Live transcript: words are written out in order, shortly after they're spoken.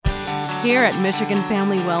Here at Michigan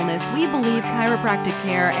Family Wellness, we believe chiropractic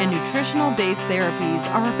care and nutritional-based therapies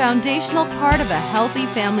are a foundational part of a healthy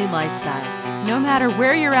family lifestyle. No matter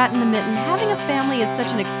where you're at in the mitten, having a family is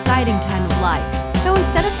such an exciting time of life. So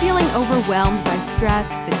instead of feeling overwhelmed by stress,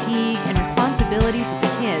 fatigue, and responsibilities with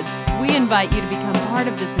the kids, we invite you to become part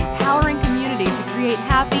of this empowering community to create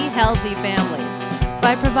happy, healthy families.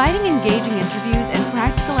 By providing engaging interviews and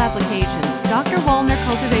practical applications, Dr. Wallner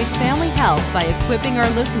cultivates family health by equipping our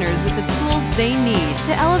listeners with the tools they need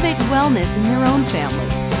to elevate wellness in their own family.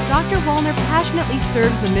 Dr. Wallner passionately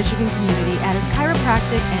serves the Michigan community at his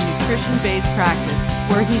chiropractic and nutrition-based practice,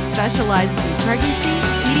 where he specializes in pregnancy,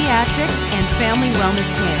 pediatrics, and family wellness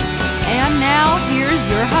care. And now, here's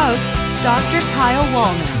your host, Dr. Kyle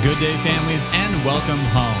Wallner. Good day, families, and welcome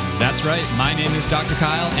home. That's right, my name is Dr.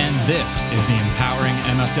 Kyle, and this is the Empowering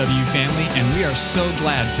MFW Family, and we are so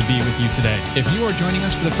glad to be with you today. If you are joining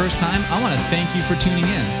us for the first time, I want to thank you for tuning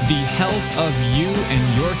in. The health of you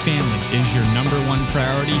and your family is your number one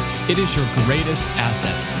priority. It is your greatest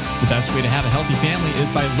asset. The best way to have a healthy family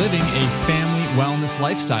is by living a family wellness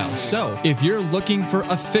lifestyle. So, if you're looking for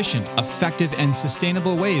efficient, effective, and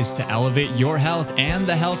sustainable ways to elevate your health and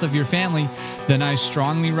the health of your family, then I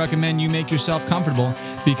strongly recommend you make yourself comfortable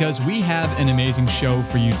because we have an amazing show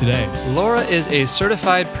for you today. Laura is a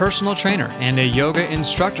certified personal trainer and a yoga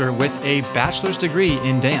instructor with a bachelor's degree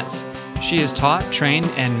in dance. She is taught, trained,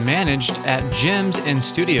 and managed at gyms and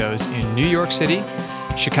studios in New York City,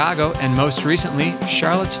 Chicago, and most recently,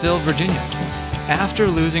 Charlottesville, Virginia. After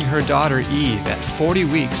losing her daughter Eve at 40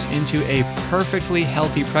 weeks into a perfectly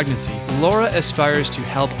healthy pregnancy, Laura aspires to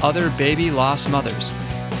help other baby loss mothers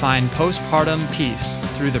find postpartum peace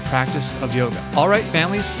through the practice of yoga. All right,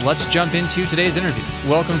 families, let's jump into today's interview.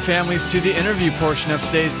 Welcome, families, to the interview portion of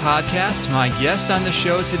today's podcast. My guest on the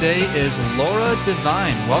show today is Laura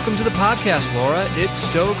Devine. Welcome to the podcast, Laura. It's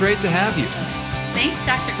so great to have you. Thanks,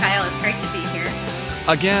 Dr. Kyle. It's great to be here.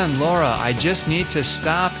 Again, Laura, I just need to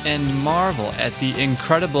stop and marvel at the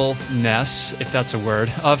incredibleness, if that's a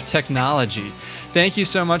word, of technology. Thank you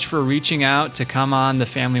so much for reaching out to come on the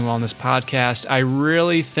Family Wellness Podcast. I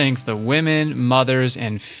really think the women, mothers,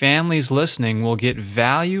 and families listening will get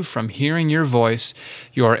value from hearing your voice,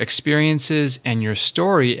 your experiences, and your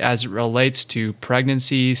story as it relates to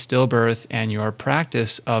pregnancy, stillbirth, and your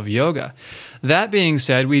practice of yoga. That being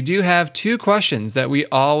said, we do have two questions that we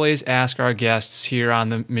always ask our guests here on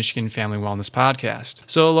the Michigan Family Wellness Podcast.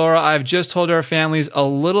 So, Laura, I've just told our families a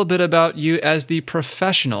little bit about you as the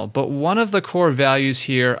professional, but one of the core values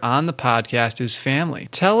here on the podcast is family.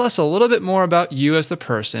 Tell us a little bit more about you as the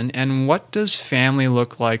person, and what does family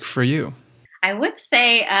look like for you? I would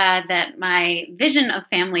say that my vision of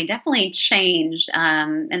family definitely changed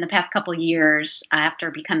in the past couple years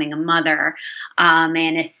after becoming a mother,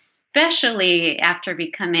 and especially after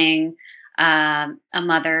becoming a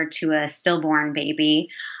mother to a stillborn baby.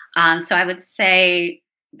 So I would say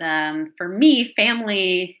for me,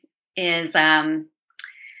 family is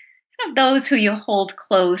those who you hold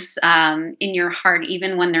close in your heart,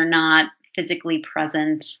 even when they're not physically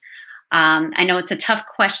present. I know it's a tough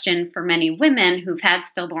question for many women who've had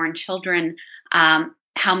stillborn children.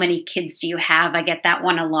 How many kids do you have? I get that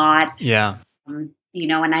one a lot. Yeah. And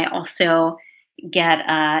I also get,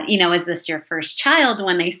 is this your first child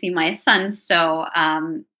when they see my son? So,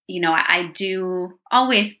 I do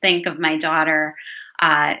always think of my daughter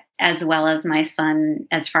as well as my son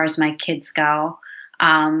as far as my kids go.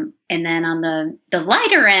 And then on the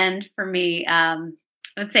lighter end for me, I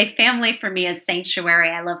would say family for me is sanctuary.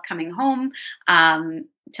 I love coming home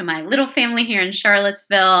to my little family here in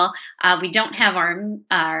Charlottesville. We don't have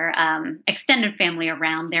our extended family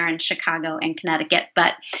around there in Chicago and Connecticut,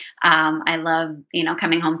 but I love,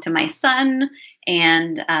 coming home to my son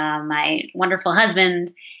and my wonderful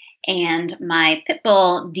husband and my pit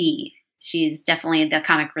bull, Dee. She's definitely the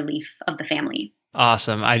comic relief of the family.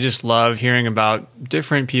 Awesome. I just love hearing about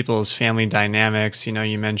different people's family dynamics.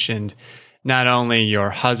 You mentioned not only your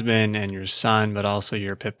husband and your son, but also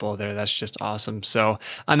your pit bull there. That's just awesome. So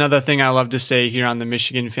another thing I love to say here on the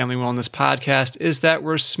Michigan Family Wellness Podcast is that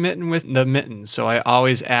we're smitten with the mittens. So I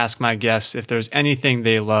always ask my guests if there's anything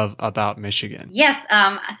they love about Michigan. Yes.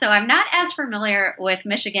 So I'm not as familiar with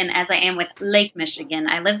Michigan as I am with Lake Michigan.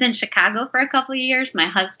 I lived in Chicago for a couple of years. My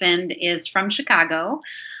husband is from Chicago.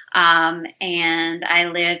 And I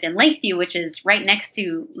lived in Lakeview, which is right next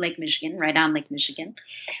to Lake Michigan, right on Lake Michigan.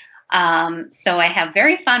 So I have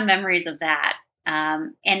very fond memories of that.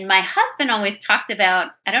 And my husband always talked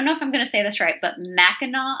about, I don't know if I'm going to say this right, but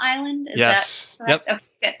Mackinac Island. Is yes. That correct?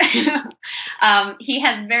 Yep. Okay, good. He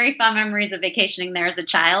has very fond memories of vacationing there as a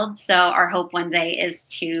child. So our hope one day is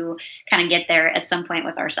to kind of get there at some point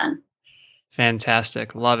with our son.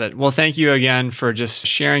 Fantastic. Love it. Well, thank you again for just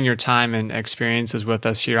sharing your time and experiences with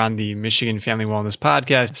us here on the Michigan Family Wellness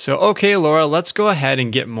Podcast. So, okay, Laura, let's go ahead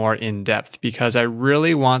and get more in depth because I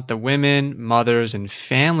really want the women, mothers, and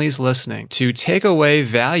families listening to take away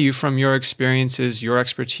value from your experiences, your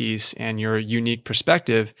expertise, and your unique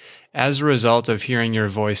perspective as a result of hearing your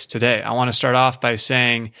voice today. I want to start off by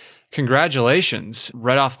saying, congratulations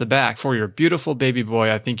right off the bat for your beautiful baby boy.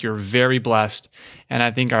 I think you're very blessed, and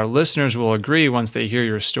I think our listeners will agree once they hear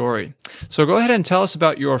your story. So go ahead and tell us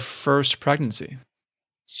about your first pregnancy.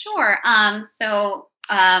 Sure. I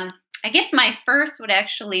guess my first would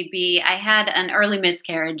actually be I had an early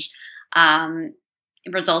miscarriage. It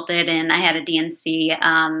resulted in I had a D&C,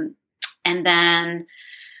 and then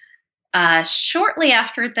shortly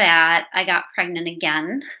after that, I got pregnant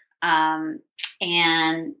again,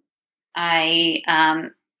 and I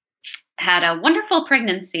had a wonderful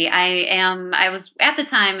pregnancy. I was at the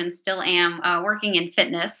time and still am working in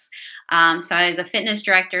fitness. So I was a fitness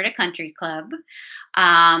director at a country club.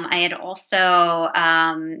 I had also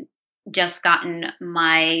just gotten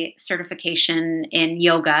my certification in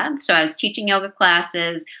yoga. So I was teaching yoga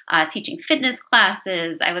classes, teaching fitness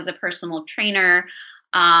classes. I was a personal trainer.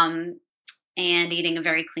 And eating a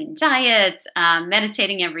very clean diet,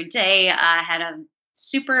 meditating every day. I had a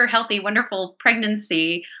super healthy, wonderful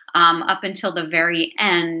pregnancy up until the very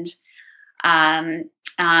end. On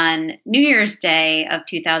New Year's Day of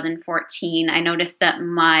 2014, I noticed that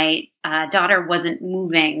my daughter wasn't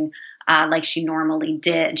moving like she normally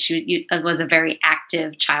did. She was a very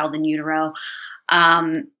active child in utero.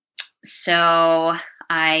 So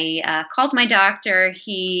I called my doctor.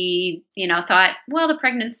 He, thought, well, the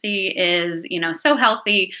pregnancy is, so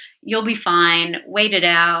healthy. You'll be fine. Wait it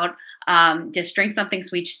out. Just drink something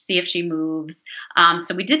sweet, see if she moves.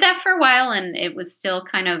 So we did that for a while, and it was still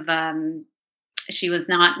kind of, she was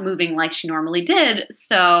not moving like she normally did.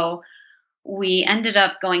 So we ended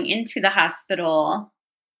up going into the hospital,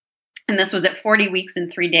 and this was at 40 weeks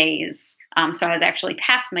and 3 days. So I was actually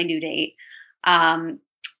past my due date.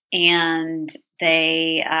 And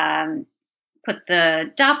they put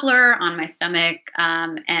the Doppler on my stomach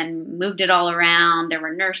and moved it all around. There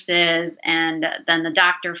were nurses, and then the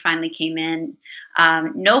doctor finally came in.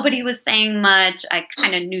 Nobody was saying much. I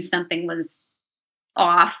kind of knew something was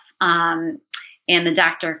off, and the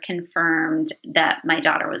doctor confirmed that my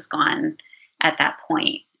daughter was gone at that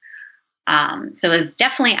point. So it was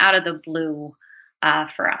definitely out of the blue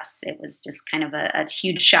for us. It was just kind of a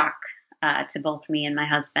huge shock to both me and my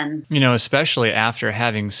husband. Especially after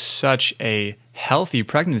having such a healthy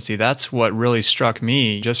pregnancy. That's what really struck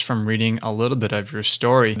me just from reading a little bit of your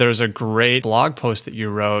story. There's a great blog post that you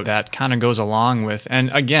wrote that kind of goes along with, and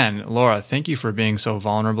again, Laura, thank you for being so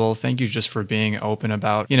vulnerable. Thank you just for being open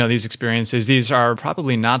about, these experiences. These are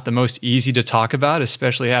probably not the most easy to talk about,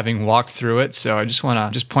 especially having walked through it. So I just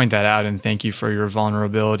want to point that out and thank you for your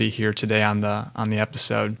vulnerability here today on the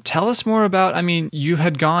episode. Tell us more about, you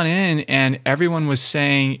had gone in and everyone was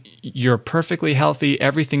saying you're perfectly healthy,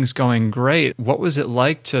 everything's going great. What was it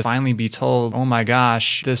like to finally be told, oh my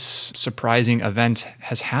gosh, this surprising event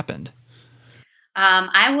has happened?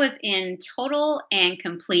 I was in total and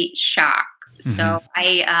complete shock. Mm-hmm. So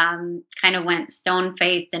I kind of went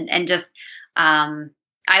stone-faced and just,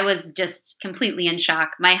 I was just completely in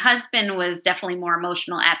shock. My husband was definitely more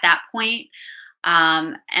emotional at that point.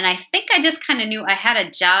 And I think I just kind of knew I had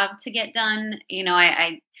a job to get done.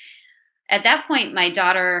 At that point, my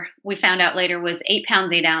daughter, we found out later, was 8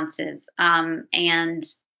 pounds, 8 ounces. And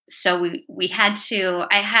so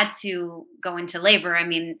I had to go into labor.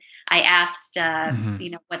 I asked,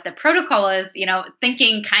 what the protocol is,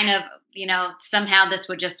 thinking kind of, somehow this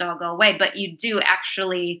would just all go away. But you do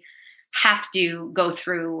actually have to go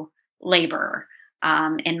through labor.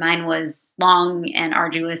 And mine was long and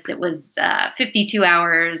arduous. It was 52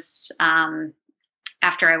 hours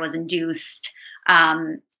after I was induced.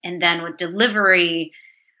 And then with delivery,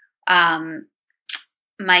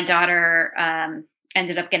 my daughter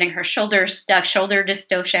ended up getting her shoulder stuck, shoulder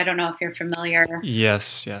dystocia. I don't know if you're familiar.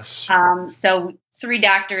 Yes. So 3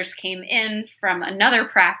 doctors came in from another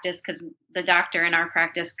practice because the doctor in our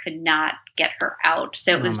practice could not get her out.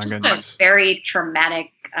 So it was a very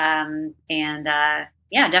traumatic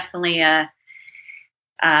definitely.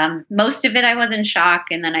 Most of it I was in shock.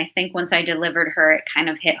 And then I think once I delivered her, it kind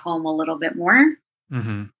of hit home a little bit more.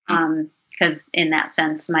 Mm-hmm. Because in that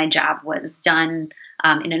sense, my job was done.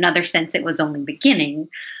 In another sense, it was only beginning.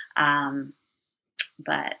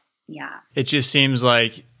 But yeah. It just seems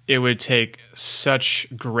like it would take such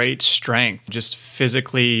great strength, just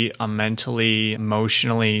physically, mentally,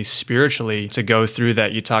 emotionally, spiritually, to go through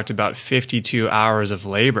that. You talked about 52 hours of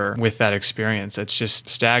labor with that experience. It's just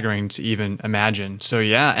staggering to even imagine. So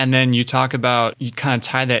yeah, and then you talk about, you kind of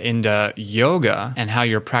tie that into yoga and how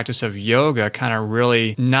your practice of yoga kind of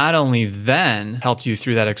really not only then helped you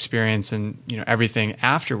through that experience and everything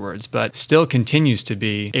afterwards, but still continues to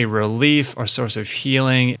be a relief or source of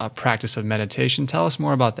healing, a practice of meditation. Tell us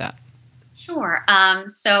more about that. Sure.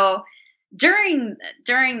 So during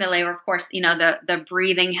the labor, of course, the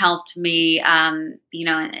breathing helped me,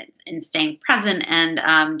 in staying present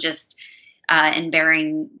and just in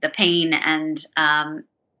bearing the pain. And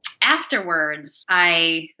afterwards,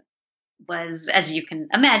 I was, as you can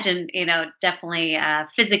imagine, definitely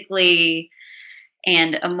physically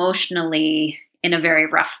and emotionally in a very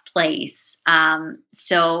rough place.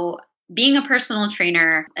 So being a personal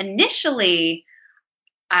trainer, initially,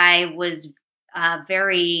 I was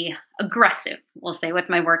very aggressive, we'll say, with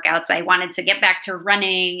my workouts. I wanted to get back to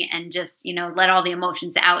running and just, let all the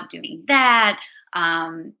emotions out doing that.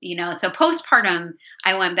 So postpartum,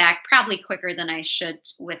 I went back probably quicker than I should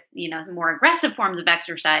with, more aggressive forms of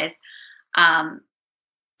exercise. The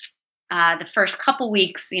first couple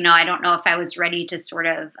weeks, I don't know if I was ready to sort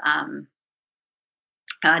of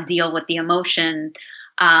deal with the emotion.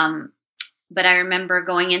 But I remember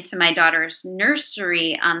going into my daughter's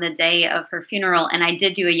nursery on the day of her funeral, and I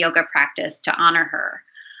did do a yoga practice to honor her.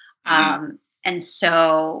 And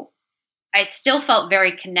so I still felt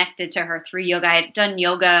very connected to her through yoga. I had done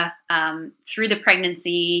yoga through the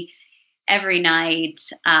pregnancy every night.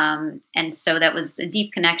 And so that was a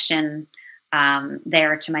deep connection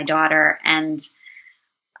there to my daughter. And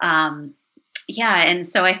and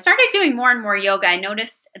so I started doing more and more yoga. I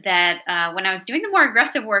noticed that when I was doing the more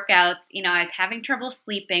aggressive workouts, I was having trouble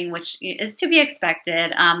sleeping, which is to be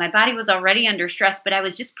expected. My body was already under stress, but I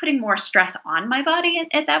was just putting more stress on my body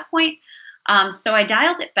at that point. So I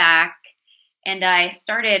dialed it back and I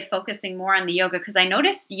started focusing more on the yoga because I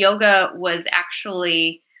noticed yoga was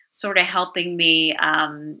actually sort of helping me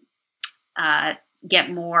get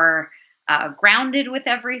more grounded with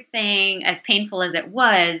everything, as painful as it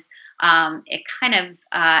was. It kind of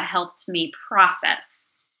helped me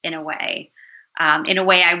process in a way.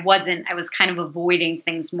 I was kind of avoiding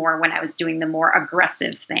things more when I was doing the more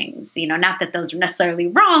aggressive things, not that those were necessarily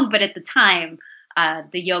wrong, but at the time,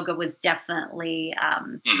 the yoga was definitely,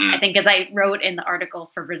 I think as I wrote in the article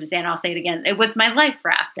for Bridget, I'll say it again, it was my life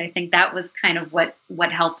raft. I think that was kind of what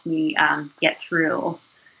helped me get through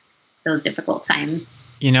those difficult times.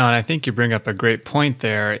 And I think you bring up a great point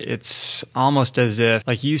there. It's almost as if,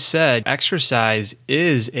 like you said, exercise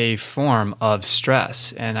is a form of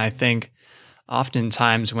stress. And I think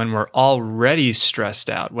oftentimes when we're already stressed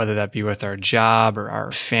out, whether that be with our job or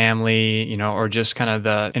our family, or just kind of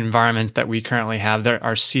the environment that we currently have,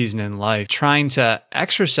 our season in life, trying to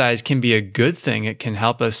exercise can be a good thing. It can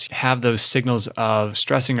help us have those signals of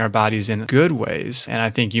stressing our bodies in good ways. And I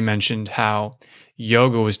think you mentioned how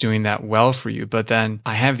yoga was doing that well for you. But then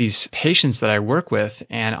I have these patients that I work with,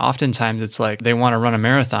 and oftentimes it's like they want to run a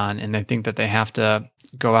marathon and they think that they have to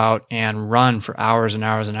go out and run for hours and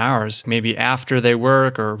hours and hours, maybe after they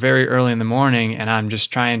work or very early in the morning. And I'm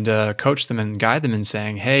just trying to coach them and guide them and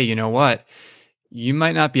saying, hey, you know what? You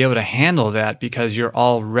might not be able to handle that because you're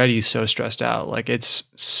already so stressed out. Like it's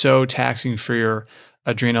so taxing for your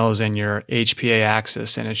adrenals and your HPA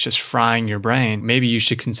axis, and it's just frying your brain. Maybe you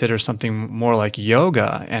should consider something more like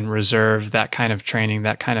yoga and reserve that kind of training,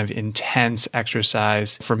 that kind of intense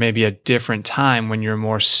exercise for maybe a different time when you're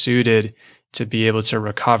more suited to be able to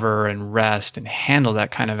recover and rest and handle that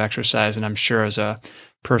kind of exercise. And I'm sure as a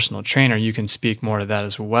personal trainer, you can speak more to that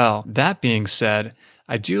as well. That being said,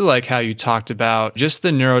 I do like how you talked about just the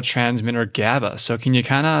neurotransmitter GABA. So can you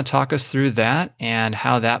kind of talk us through that and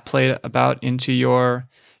how that played about into your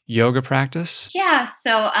yoga practice? Yeah.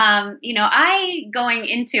 So,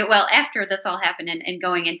 after this all happened and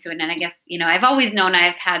going into it, and I guess, I've always known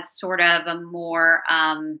I've had sort of a more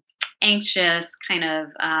anxious kind of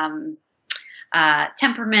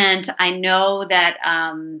temperament. I know that,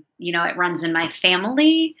 it runs in my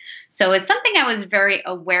family. So it's something I was very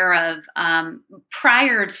aware of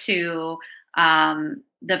prior to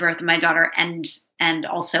the birth of my daughter and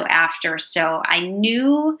also after. So I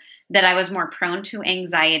knew that I was more prone to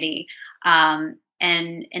anxiety. And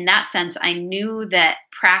in that sense, I knew that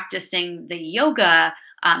practicing the yoga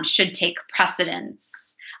should take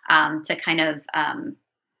precedence to kind of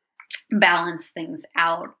balance things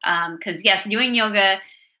out. Because yes, doing yoga,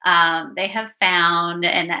 they have found,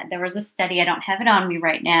 and there was a study, I don't have it on me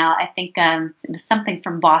right now, I think it was something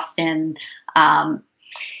from Boston,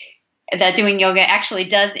 that doing yoga actually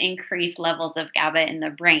does increase levels of GABA in the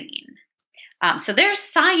brain. So there's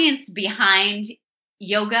science behind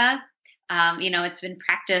yoga. It's been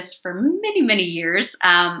practiced for many, many years,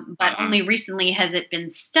 but only recently has it been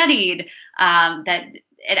studied that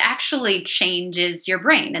it actually changes your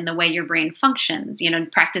brain and the way your brain functions.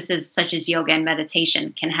 Practices such as yoga and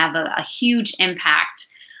meditation can have a huge impact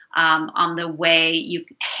on the way you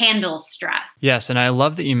handle stress. Yes, and I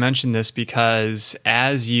love that you mentioned this because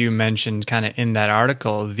as you mentioned kind of in that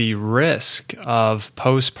article, the risk of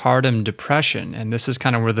postpartum depression, and this is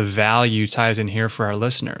kind of where the value ties in here for our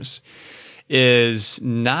listeners, is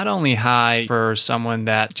not only high for someone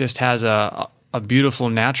that just has a beautiful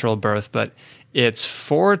natural birth, but it's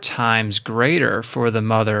 4 times greater for the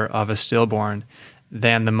mother of a stillborn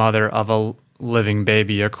than the mother of a living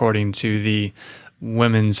baby, according to the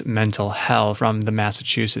Women's Mental Health from the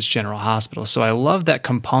Massachusetts General Hospital. So I love that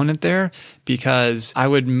component there because I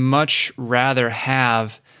would much rather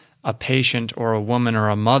have a patient or a woman or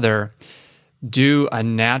a mother do a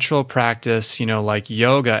natural practice, like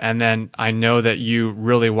yoga, and then I know that you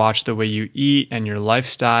really watch the way you eat and your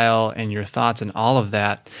lifestyle and your thoughts and all of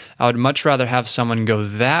that. I would much rather have someone go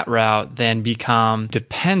that route than become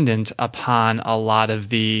dependent upon a lot of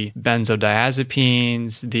the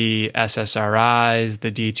benzodiazepines, the SSRIs,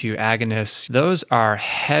 the D2 agonists. Those are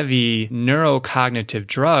heavy neurocognitive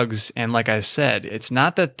drugs, and like I said, it's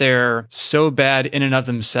not that they're so bad in and of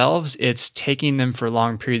themselves, it's taking them for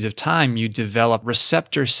long periods of time. You develop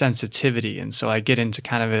receptor sensitivity. And so I get into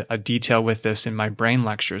kind of a detail with this in my brain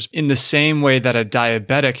lectures. In the same way that a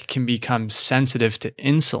diabetic can become sensitive to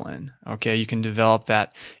insulin, okay, you can develop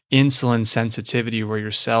that insulin sensitivity where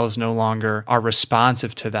your cells no longer are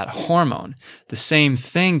responsive to that hormone. The same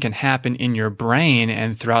thing can happen in your brain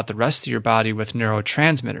and throughout the rest of your body with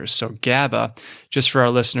neurotransmitters. So GABA, just for our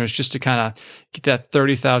listeners, just to kind of get that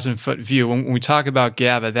 30,000 foot view, when we talk about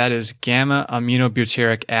GABA, that is gamma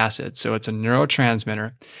aminobutyric acid. So it's a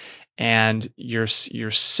neurotransmitter. And your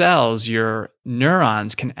cells, your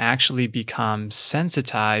neurons can actually become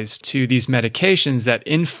sensitized to these medications that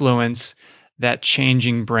influence that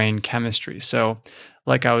changing brain chemistry. So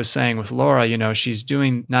like I was saying with Laura, she's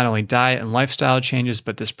doing not only diet and lifestyle changes,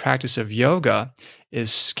 but this practice of yoga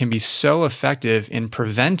can be so effective in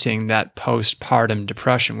preventing that postpartum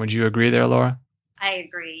depression. Would you agree there, Laura? I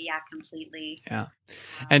agree. Yeah, completely. Yeah.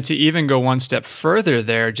 And to even go one step further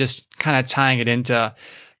there, just kind of tying it into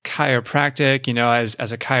chiropractic,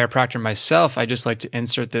 as a chiropractor myself, I just like to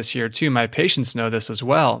insert this here too. My patients know this as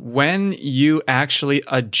well. When you actually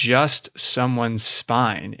adjust someone's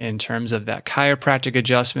spine in terms of that chiropractic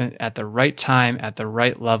adjustment at the right time, at the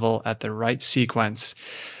right level, at the right sequence,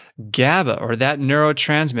 GABA, or that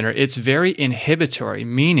neurotransmitter, it's very inhibitory,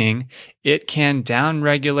 meaning it can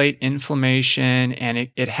downregulate inflammation, and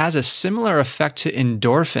it has a similar effect to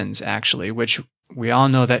endorphins, actually, which we all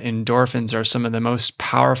know that endorphins are some of the most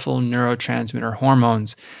powerful neurotransmitter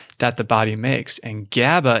hormones that the body makes. And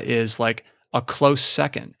GABA is like a close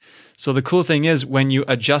second. So the cool thing is when you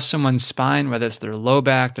adjust someone's spine, whether it's their low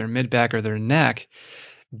back, their mid back, or their neck,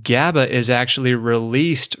 GABA is actually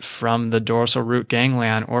released from the dorsal root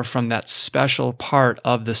ganglion or from that special part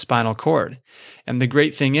of the spinal cord. And the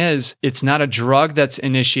great thing is, it's not a drug that's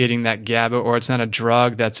initiating that GABA, or it's not a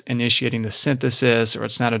drug that's initiating the synthesis, or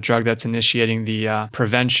it's not a drug that's initiating the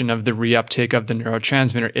prevention of the reuptake of the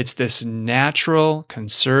neurotransmitter. It's this natural,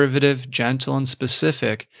 conservative, gentle, and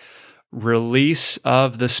specific release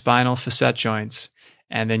of the spinal facet joints.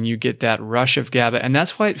 And then you get that rush of GABA. And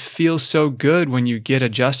that's why it feels so good when you get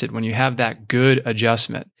adjusted, when you have that good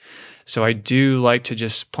adjustment. So I do like to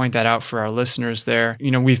just point that out for our listeners there.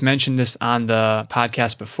 We've mentioned this on the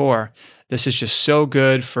podcast before. This is just so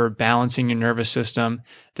good for balancing your nervous system.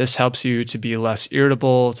 This helps you to be less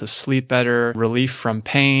irritable, to sleep better, relief from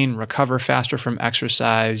pain, recover faster from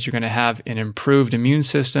exercise. You're going to have an improved immune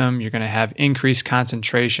system. You're going to have increased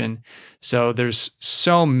concentration. So there's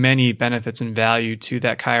so many benefits and value to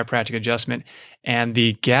that chiropractic adjustment. And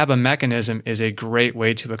the GABA mechanism is a great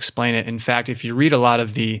way to explain it. In fact, if you read a lot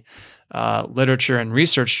of the literature and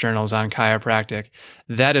research journals on chiropractic,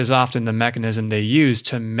 that is often the mechanism they use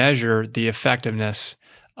to measure the effectiveness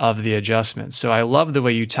of the adjustment. So I love the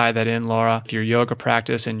way you tie that in, Laura, with your yoga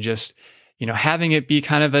practice and just, having it be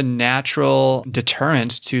kind of a natural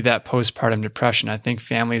deterrent to that postpartum depression. I think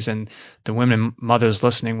families and the women and mothers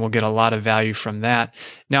listening will get a lot of value from that.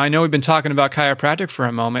 Now, I know we've been talking about chiropractic for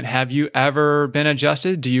a moment. Have you ever been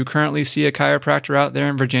adjusted? Do you currently see a chiropractor out there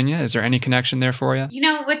in Virginia? Is there any connection there for you?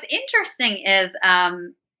 What's interesting is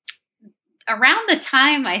around the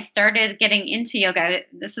time I started getting into yoga,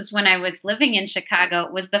 this is when I was living in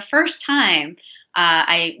Chicago, was the first time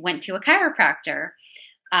I went to a chiropractor.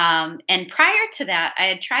 And prior to that, I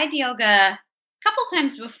had tried yoga a couple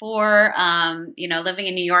times before, living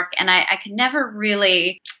in New York, and I could never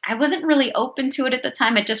really, I wasn't really open to it at the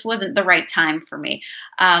time. It just wasn't the right time for me.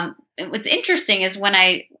 What's interesting is when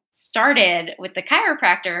I started with the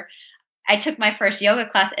chiropractor, I took my first yoga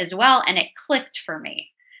class as well, and it clicked for me.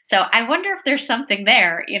 So I wonder if there's something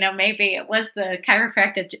there. Maybe it was the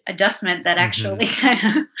chiropractic adjustment that actually kind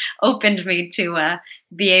of opened me to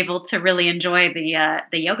be able to really enjoy the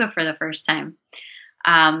yoga for the first time.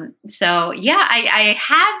 So yeah, I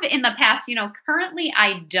have in the past. Currently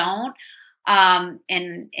I don't.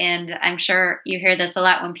 And I'm sure you hear this a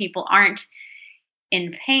lot when people aren't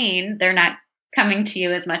in pain, they're not coming to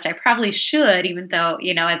you as much. I probably should, even though,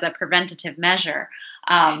 as a preventative measure.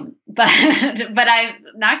 But I,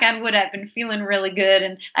 knock on wood, I've been feeling really good.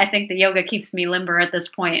 And I think the yoga keeps me limber at this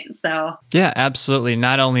point. So yeah, absolutely.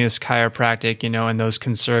 Not only is chiropractic, and those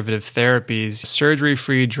conservative therapies,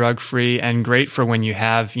 surgery-free, drug-free, and great for when you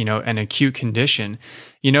have, an acute condition.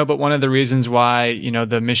 But one of the reasons why,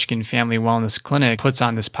 the Michigan Family Wellness Clinic puts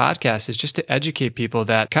on this podcast is just to educate people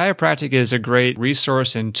that chiropractic is a great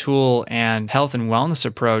resource and tool and health and wellness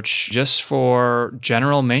approach just for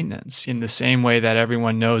general maintenance. In the same way that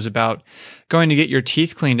everyone knows about going to get your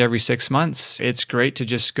teeth cleaned every 6 months, it's great to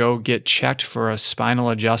just go get checked for a spinal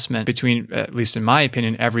adjustment between, at least in my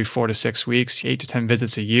opinion, every 4 to 6 weeks, 8 to 10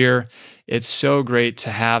 visits a year. It's so great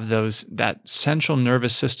to have that central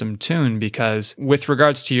nervous system tuned, because with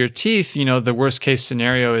regards to your teeth, the worst case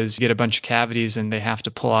scenario is you get a bunch of cavities and they have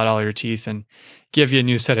to pull out all your teeth and give you a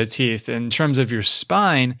new set of teeth. In terms of your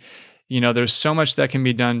spine, there's so much that can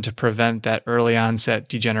be done to prevent that early onset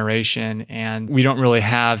degeneration. And we don't really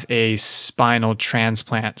have a spinal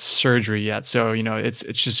transplant surgery yet. So, it's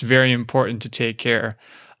just very important to take care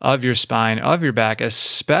of your spine, of your back,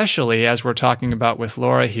 especially as we're talking about with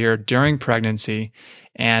Laura here during pregnancy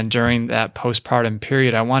and during that postpartum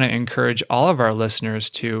period. I want to encourage all of our listeners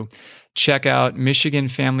to check out Michigan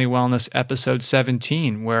Family Wellness episode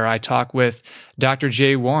 17, where I talk with Dr.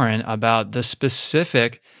 Jay Warren about the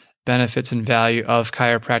specific benefits and value of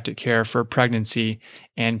chiropractic care for pregnancy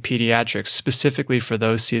and pediatrics, specifically for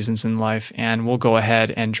those seasons in life. And we'll go ahead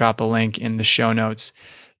and drop a link in the show notes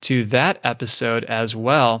to that episode as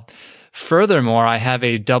well. Furthermore, I have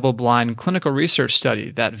a double-blind clinical research study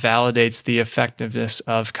that validates the effectiveness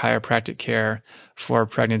of chiropractic care for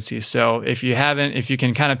pregnancy. So if you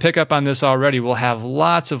can kind of pick up on this already, we'll have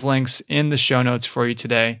lots of links in the show notes for you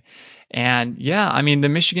today. And yeah, the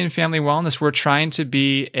Michigan Family Wellness, we're trying to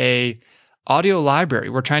be a audio library.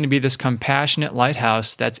 We're trying to be this compassionate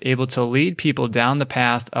lighthouse that's able to lead people down the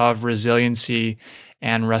path of resiliency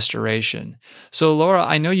and restoration. So Laura,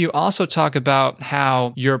 I know you also talk about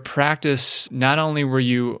how your practice, not only were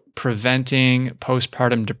you preventing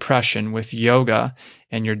postpartum depression with yoga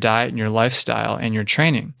and your diet and your lifestyle and your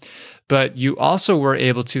training, but you also were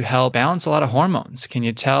able to help balance a lot of hormones. Can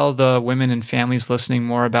you tell the women and families listening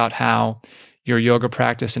more about how your yoga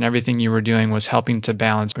practice and everything you were doing was helping to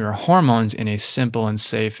balance your hormones in a simple and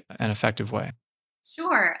safe and effective way?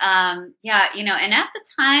 Sure. Yeah, and at the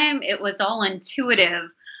time it was all intuitive.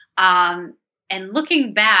 And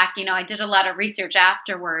looking back, I did a lot of research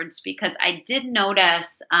afterwards because I did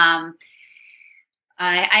notice I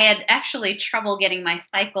had actually trouble getting my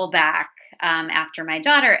cycle back after my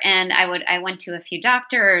daughter. And I went to a few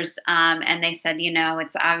doctors and they said,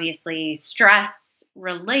 it's obviously stress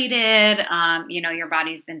related. Your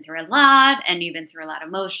body's been through a lot and you've been through a lot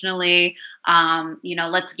emotionally.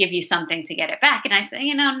 Let's give you something to get it back. And I said,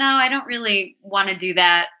 no, I don't really want to do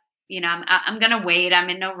that. I'm going to wait. I'm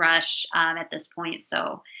in no rush at this point.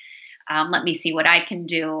 So let me see what I can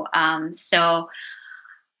do. So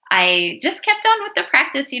I just kept on with the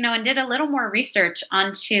practice, and did a little more research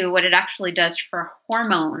onto what it actually does for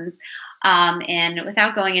hormones. And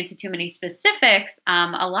without going into too many specifics,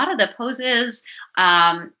 a lot of the poses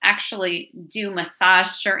actually do massage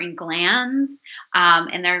certain glands.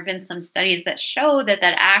 And there have been some studies that show that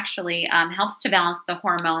actually helps to balance the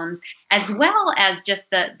hormones, as well as just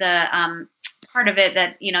the part of it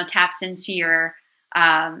that, taps into your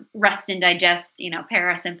rest and digest,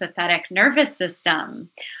 parasympathetic nervous system.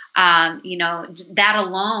 That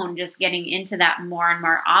alone, just getting into that more and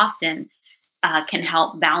more often, can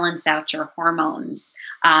help balance out your hormones,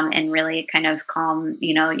 and really kind of calm,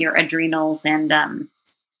 your adrenals and,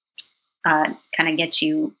 kind of get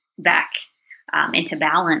you back, into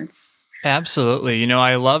balance. Absolutely.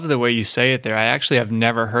 I love the way you say it there. I actually have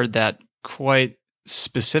never heard that quite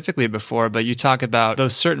specifically before, but you talk about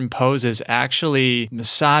those certain poses actually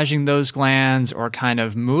massaging those glands or kind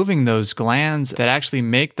of moving those glands that actually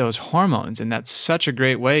make those hormones. And that's such a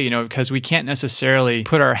great way, because we can't necessarily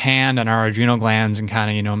put our hand on our adrenal glands and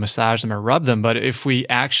kind of, massage them or rub them. But if we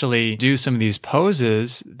actually do some of these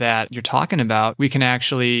poses that you're talking about, we can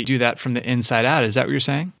actually do that from the inside out. Is that what you're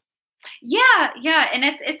saying? Yeah, and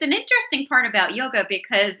it's an interesting part about yoga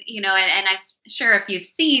because and I'm sure if you've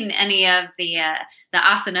seen any of the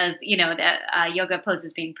asanas, the yoga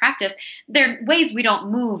poses being practiced, they're ways we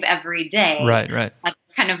don't move every day. Right.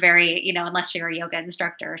 Kind of very, unless you're a yoga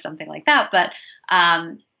instructor or something like that. But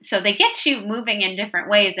so they get you moving in different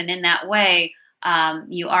ways, and in that way,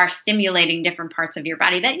 you are stimulating different parts of your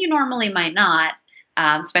body that you normally might not,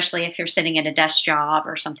 especially if you're sitting at a desk job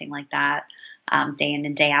or something like that. Day in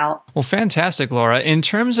and day out. Well, fantastic, Laura. In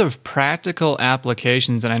terms of practical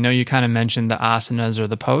applications, and I know you kind of mentioned the asanas or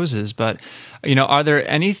the poses, but are there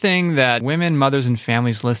anything that women, mothers, and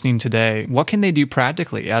families listening today, what can they do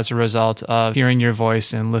practically as a result of hearing your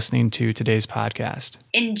voice and listening to today's podcast?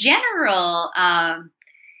 In general, I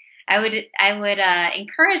would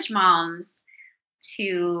encourage moms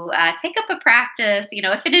to take up a practice,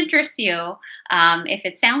 if it interests you, if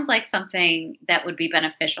it sounds like something that would be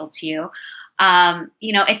beneficial to you.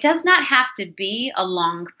 It does not have to be a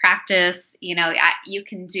long practice. You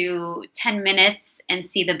can do 10 minutes and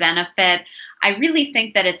see the benefit. I really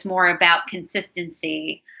think that it's more about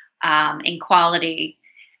consistency and quality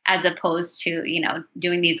as opposed to,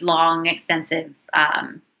 doing these long, extensive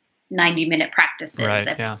 90-minute practices every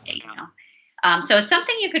day. So it's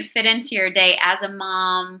something you could fit into your day as a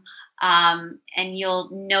mom. And you'll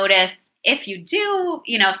notice if you do,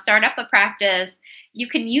 start up a practice, you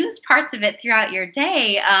can use parts of it throughout your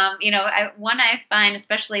day. I find,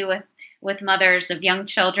 especially with mothers of young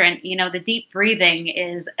children, the deep breathing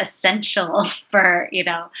is essential for,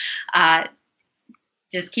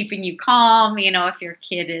 just keeping you calm. If your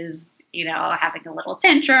kid is, having a little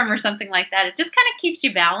tantrum or something like that, it just kind of keeps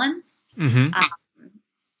you balanced. Mm-hmm.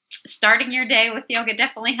 Starting your day with yoga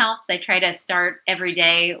definitely helps. I try to start every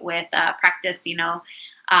day with practice,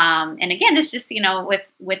 and again, it's just,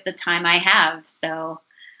 with the time I have. So,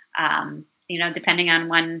 depending on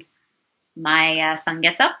when my son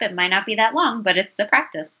gets up, it might not be that long, but it's a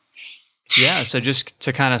practice. Yeah. So just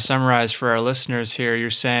to kind of summarize for our listeners here, you're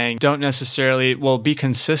saying don't necessarily, be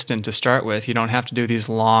consistent to start with. You don't have to do these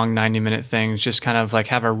long 90-minute things, just kind of like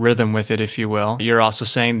have a rhythm with it, if you will. You're also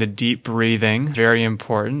saying the deep breathing, very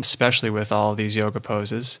important, especially with all of these yoga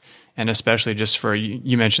poses. And especially just for,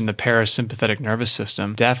 you mentioned the parasympathetic nervous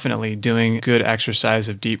system, definitely doing good exercise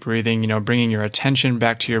of deep breathing, bringing your attention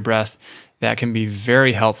back to your breath, that can be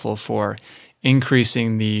very helpful for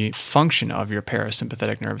increasing the function of your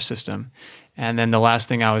parasympathetic nervous system. And then the last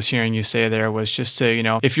thing I was hearing you say there was just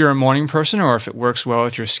to, if you're a morning person or if it works well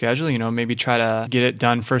with your schedule, maybe try to get it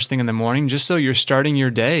done first thing in the morning, just so you're starting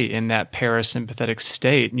your day in that parasympathetic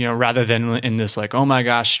state, rather than in this like, oh my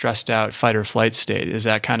gosh, stressed out fight or flight state. Is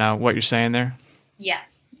that kind of what you're saying there? Yes.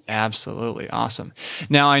 Absolutely. Awesome.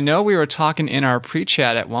 Now, I know we were talking in our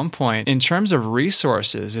pre-chat at one point, in terms of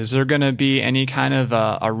resources, is there going to be any kind of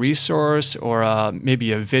a resource or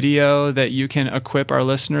maybe a video that you can equip our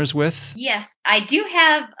listeners with? Yes, I do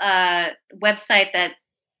have a website that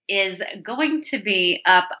is going to be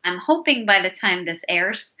up, I'm hoping by the time this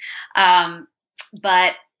airs,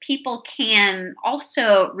 but people can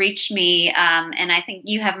also reach me, and I think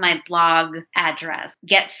you have my blog address,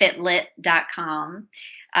 getfitlit.com.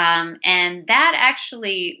 And that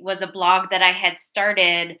actually was a blog that I had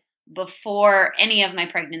started before any of my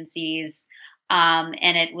pregnancies.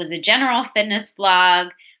 And it was a general fitness blog.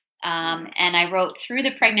 And I wrote through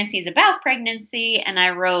the pregnancies about pregnancy, and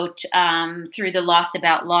I wrote through the loss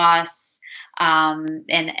about loss, and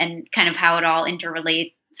kind of how it all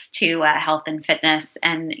interrelates to health and fitness,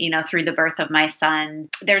 and through the birth of my son.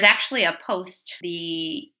 There's actually a post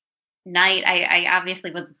the night I obviously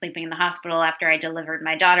wasn't sleeping in the hospital after I delivered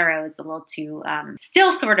my daughter. I was a little too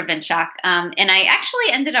still sort of in shock, and I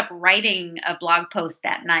actually ended up writing a blog post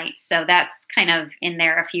that night. So that's kind of in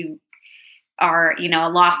there if you are a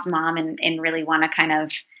lost mom and really want to kind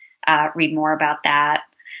of read more about that.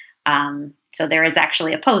 So there is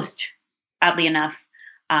actually a post, oddly enough,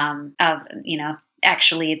 of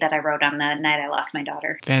actually that I wrote on the night I lost my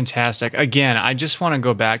daughter. Fantastic. Again, I just want to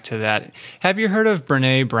go back to that. Have you heard of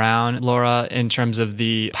Brene Brown, Laura, in terms of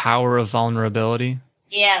the power of vulnerability?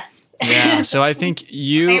 Yes. Yeah, so I think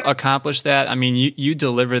you accomplished that. I mean, you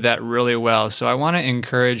deliver that really well. So I want to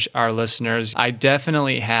encourage our listeners. I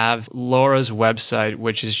definitely have Laura's website,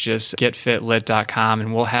 which is just getfitlit.com,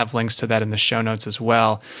 and we'll have links to that in the show notes as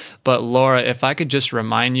well. But Laura, if I could just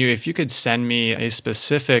remind you, if you could send me a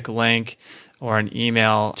specific link or an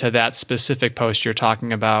email to that specific post you're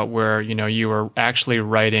talking about where, you were actually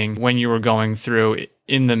writing when you were going through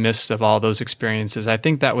in the midst of all those experiences, I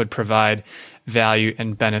think that would provide value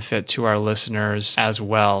and benefit to our listeners as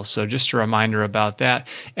well. So just a reminder about that.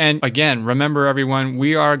 And again, remember everyone,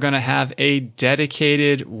 we are going to have a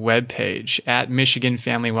dedicated webpage at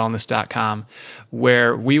MichiganFamilyWellness.com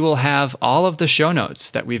where we will have all of the show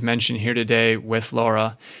notes that we've mentioned here today with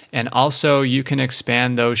Laura. And also you can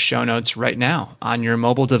expand those show notes right now on your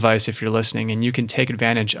mobile device if you're listening, and you can take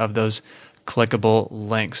advantage of those clickable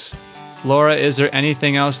links. Laura, is there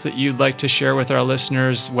anything else that you'd like to share with our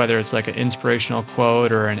listeners, whether it's like an inspirational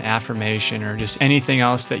quote or an affirmation or just anything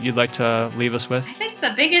else that you'd like to leave us with? I think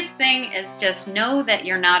the biggest thing is just know that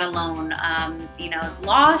you're not alone.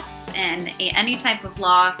 Loss and any type of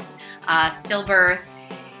loss, stillbirth,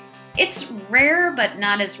 it's rare, but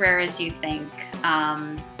not as rare as you think.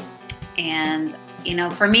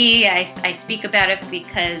 For me, I speak about it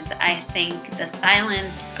because I think the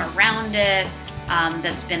silence around it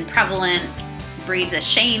that's been prevalent breeds a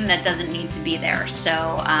shame that doesn't need to be there.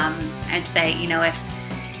 So I'd say,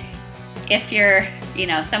 if you're,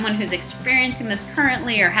 someone who's experiencing this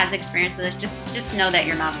currently or has experienced this, just know that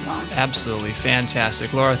you're not alone. Absolutely.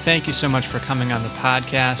 Fantastic. Laura, thank you so much for coming on the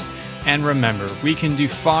podcast. And remember, we can do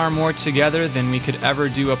far more together than we could ever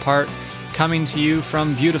do apart. Coming to you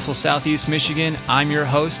from beautiful Southeast Michigan, I'm your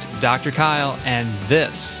host, Dr. Kyle, and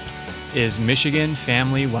this is Michigan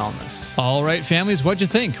Family Wellness. All right, families, what'd you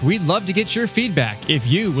think? We'd love to get your feedback. If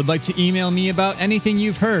you would like to email me about anything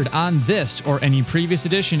you've heard on this or any previous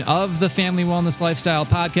edition of the Family Wellness Lifestyle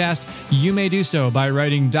Podcast, you may do so by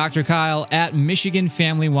writing Dr. Kyle at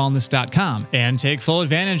MichiganFamilyWellness.com and take full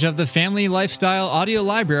advantage of the Family Lifestyle Audio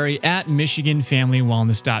Library at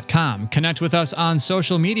MichiganFamilyWellness.com. Connect with us on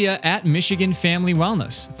social media at Michigan Family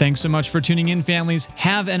Wellness. Thanks so much for tuning in, families.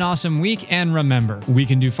 Have an awesome week, and remember, we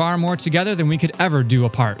can do far more together than we could ever do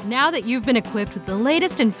apart. Now that you've been equipped with the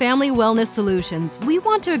latest in family wellness solutions, we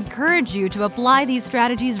want to encourage you to apply these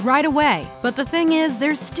strategies right away. But the thing is,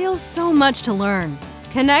 there's still so much to learn.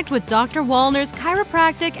 Connect with Dr. Wallner's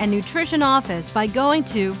Chiropractic and Nutrition Office by going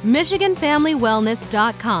to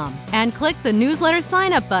MichiganFamilyWellness.com and click the newsletter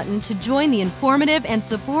sign-up button to join the informative and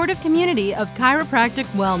supportive community of chiropractic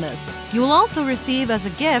wellness. You will also receive as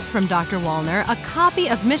a gift from Dr. Wallner a copy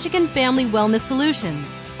of Michigan Family Wellness Solutions,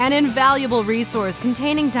 an invaluable resource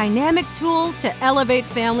containing dynamic tools to elevate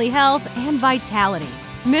family health and vitality.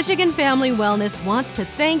 Michigan Family Wellness wants to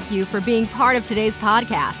thank you for being part of today's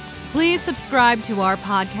podcast. Please subscribe to our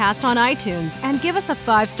podcast on iTunes and give us a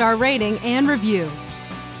 5-star rating and review.